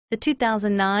The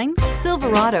 2009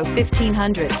 Silverado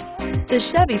 1500. The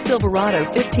Chevy Silverado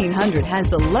 1500 has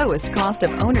the lowest cost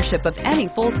of ownership of any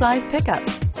full-size pickup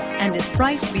and is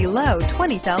priced below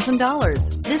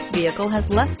 $20,000. This vehicle has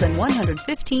less than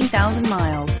 115,000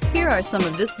 miles. Here are some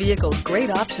of this vehicle's great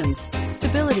options: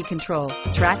 stability control,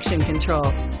 traction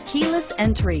control, keyless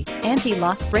entry,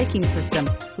 anti-lock braking system,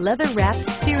 leather-wrapped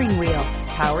steering wheel,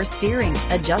 power steering,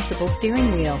 adjustable steering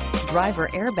wheel, driver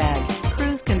airbag,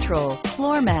 cruise control,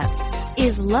 floor mats.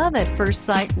 Is love at first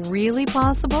sight really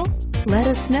possible? Let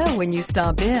us know when you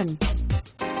stop in.